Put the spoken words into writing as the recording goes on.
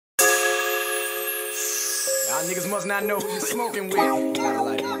Niggas must not know who you smoking with.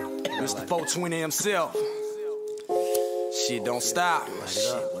 Mr. 420 himself. Shit don't stop.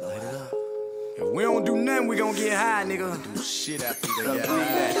 If we don't do nothing, we gon' get high, nigga. Do shit after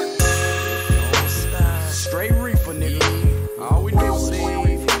that. Straight reefer, nigga. All we do is say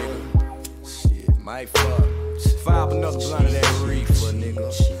reefer, nigga. Shit, might fuck. Fire up another blunt of that reefer,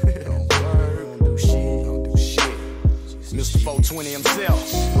 nigga. Don't do shit. Don't do shit. Mr. 420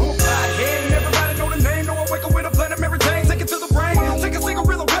 himself. I'm a pothead and everybody know the name. Know I wake up with a blunt of Mary Jane. Take it to the brain. Take a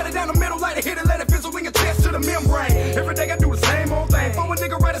cigarette, cut it down the middle, light it, hit it, let it fizzle in your chest to the membrane. Every day I do the same old thing. For a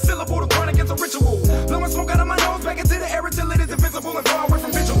nigga write a syllable, the chronic is a ritual. Blowing smoke out of my nose, back into the air until it is invisible and far away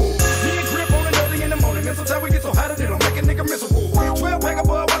from visual. Me and Grip on it early in the morning, and sometimes we get so hot that it'll make a nigga miserable. 12 pack of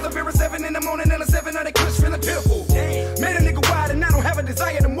bud, was a beer 7 in the morning, and a 7 of the kush feeling pitiful. Made a nigga wide and I don't have a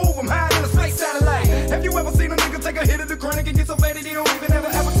desire to move. I'm high in a space satellite. Have you ever seen a nigga take a hit of the chronic and get so faded he don't even have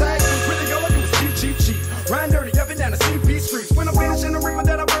an appetite? Really all I do is cheap. Ride dirty up and down the CP streets. When I'm finishing the river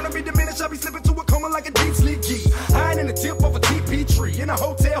that I burn to be diminished, I'll be slipping to a coma like a deep sleep key. Hiding in the tip of a TP tree. In a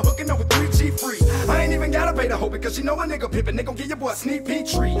hotel hooking up with 3G free. I ain't even gotta pay the hoe because she know a nigga pimpin'. They gon' give your boy a sneak peek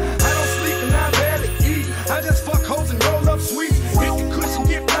treat. I don't sleep and I barely eat. I just fuck hoes and roll up sweets. Hit the cushion,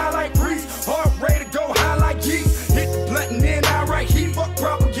 get fly like breeze. Heart rate to go high like geese. Hit the blunt and then I write heat. Fuck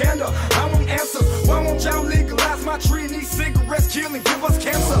propaganda. I won't answer. Why won't y'all legalize my tree? And these cigarettes kill and give us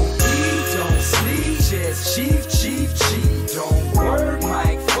cancer. Don't sleep, just cheap. Don't work,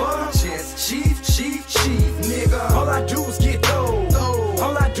 might fuck, just cheap, nigga. All I do is get low.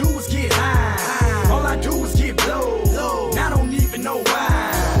 All I do is get high. All I do is get low. And I don't even know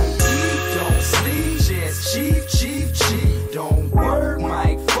why. Don't sleep, just cheap. Don't work,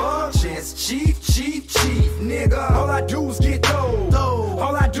 might fuck, just cheap, nigga. All I do is get low.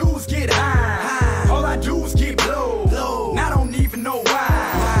 All I do is get high. All I do is get low. And I don't even know why.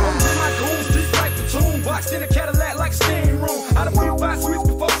 Boxed in a Cadillac like a steam room. I done blew 5 sweets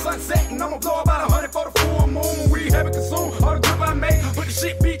before sunset, and I'ma blow about 100 for the full moon. When we haven't consumed all the grip I made, but the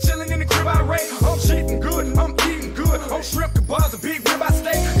shit be chillin' in the crib I rate. I'm cheating good, I'm eating good. I'm shrimp kebabs, a big rib I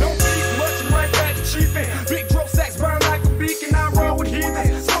steak. Don't eat much, I'm right back to cheapin'. Big throat sacks burn like a beacon. I roll with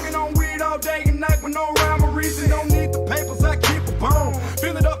heathens, smoking on weed all day and night with no rhyme or reason. Don't need the papers, I keep a bone.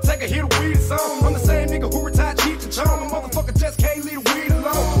 Fill it up, take a hit of weed or something. I'm the same nigga who retired cheap to chum. A motherfucker just can't leave the weed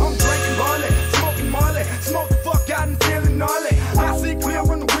alone. I'm drinking barley. Smoke the fuck out and feeling gnarly. I see clear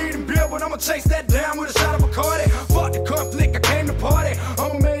from the weed and beer, but I'ma chase that down with a shot of Bacardi. Fuck the conflict, I came to party.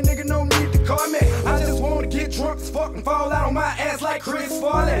 I'm a man, nigga, no need to call me. I just wanna get drunk as fuck and fall out on my ass like Chris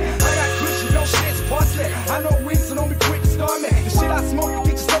Farley. I got cushion, no shit's parsley. I know weed, so don't be quick to start me. The shit I smoke to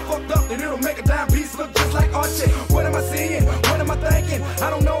get yourself fucked up, then it'll make a dime piece look just like Archie. What am I seeing? What am I thinking? I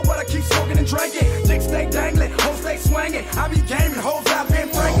don't know, but I keep smoking and drinking. Dick stay dangling, hoes stay swinging. I be gaming, hoes out Ben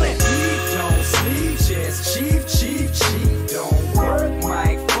Franklin. Don't sleep, just cheap. Don't work,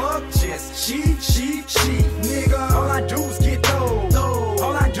 might fuck, just cheap, nigga. All I do is get low.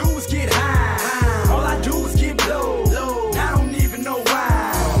 All I do is get high. All I do is get low. And I don't even know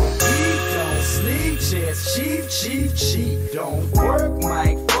why. Don't sleep, just cheap. Don't work,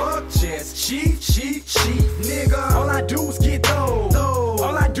 might fuck, just cheap, nigga. All I do is get low.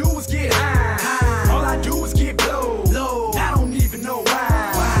 All I do is get high. All I do is get low. And I don't even know why.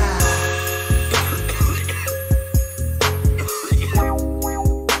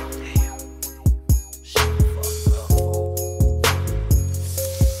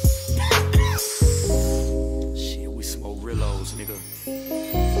 Nigga.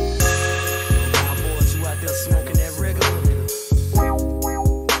 My boys, you out there smoking that regular, nigga.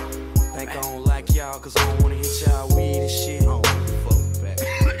 Think I don't like y'all, cause I don't wanna hit y'all weed and shit. I don't give a fuck back.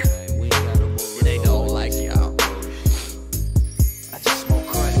 We ain't got no more. They don't like y'all. I just smoke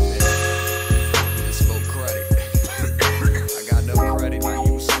credit, man. Just smoke credit. I got enough credit, like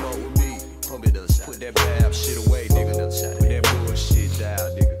you smoke with me. Put that bad shit away, nigga. Put that bullshit down,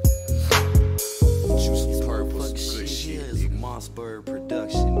 nigga. Choose some purpose, good shit, nigga. Mossberg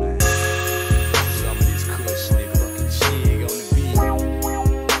production, man. Some of this kush, nigga. Jig on the beat.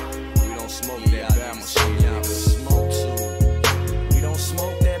 We don't smoke that Bama shit, y'all can smoke too. We don't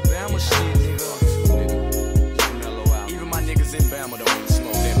smoke that Bama shit, nigga. Mellow out. Even my niggas in Bama don't even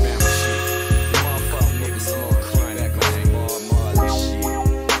smoke that Bama shit. The motherfucking niggas smoke chronic, man. Marley shit.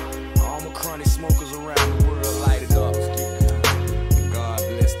 All my chronic smokers around the world light it up. God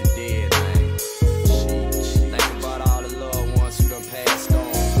bless the dead, man. Think about all the loved ones who done passed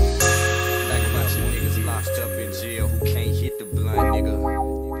on. Think about your niggas locked up in jail who can't hit the blunt, nigga.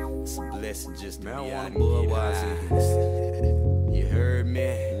 It's a blessing just to be out and get high.